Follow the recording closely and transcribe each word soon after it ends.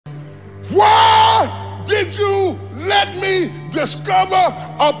Why did you let me discover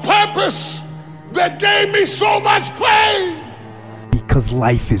a purpose that gave me so much pain? Because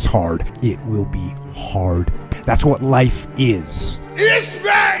life is hard. It will be hard. That's what life is. Is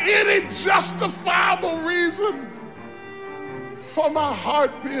there any justifiable reason for my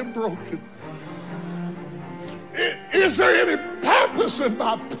heart being broken? Is there any purpose in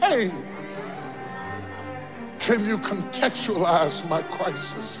my pain? Can you contextualize my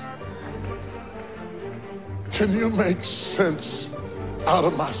crisis? Can you make sense out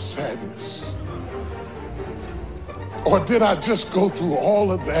of my sadness? Or did I just go through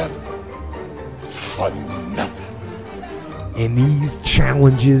all of that for nothing? And these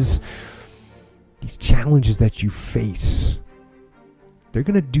challenges that you face, they're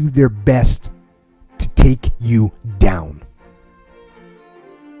going to do their best to take you down.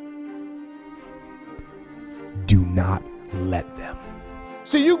 Do not let them.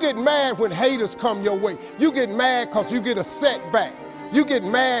 See, you get mad when haters come your way. You get mad because you get a setback. You get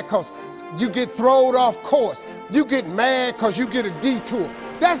mad because you get thrown off course. You get mad because you get a detour.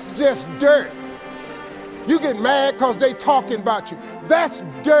 That's just dirt. You get mad because they talking about you. That's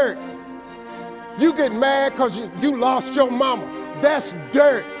dirt. You get mad because you lost your mama. That's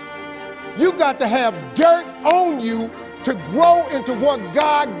dirt. You got to have dirt on you to grow into what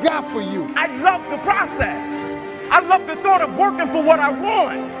God got for you. I love the process. I love the thought of working for what I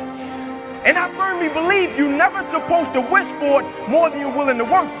want. And I firmly believe you're never supposed to wish for it more than you're willing to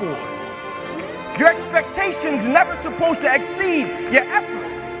work for it. Your expectations never supposed to exceed your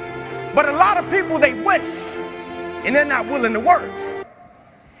effort. But a lot of people, they wish, and they're not willing to work.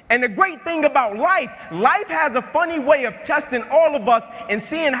 And the great thing about life has a funny way of testing all of us and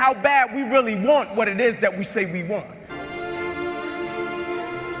seeing how bad we really want what it is that we say we want.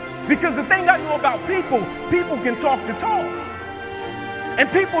 Because the thing I know about people can talk the talk. And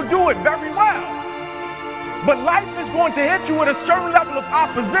people do it very well. But life is going to hit you with a certain level of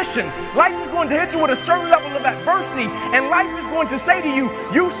opposition. Life is going to hit you with a certain level of adversity. And life is going to say to you,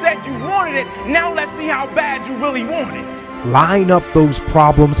 you said you wanted it, now let's see how bad you really want it. Line up those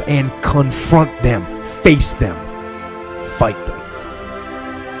problems and confront them. Face them. Fight them.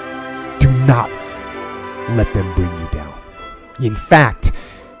 Do not let them bring you down. In fact,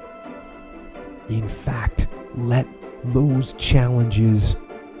 let those challenges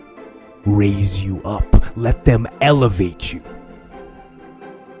raise you up. Let them elevate you.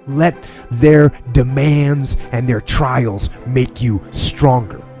 Let their demands and their trials make you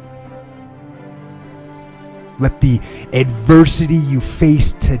stronger. Let the adversity you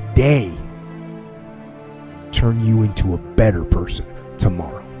face today turn you into a better person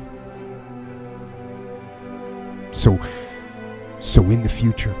tomorrow. So in the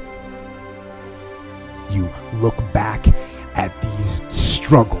future, you look back at these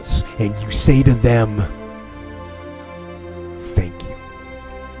struggles and you say to them, thank you.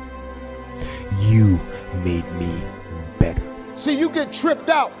 You made me better. See, you get tripped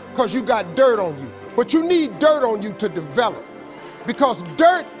out because you got dirt on you. But you need dirt on you to develop. Because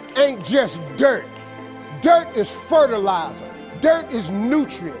dirt ain't just dirt. Dirt is fertilizer. Dirt is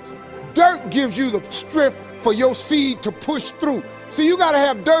nutrients. Dirt gives you the strength for your seed to push through. See, you got to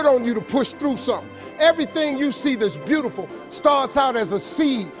have dirt on you to push through something. Everything you see that's beautiful starts out as a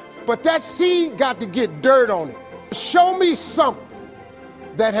seed, but that seed got to get dirt on it. Show me something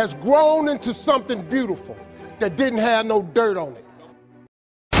that has grown into something beautiful that didn't have no dirt on it.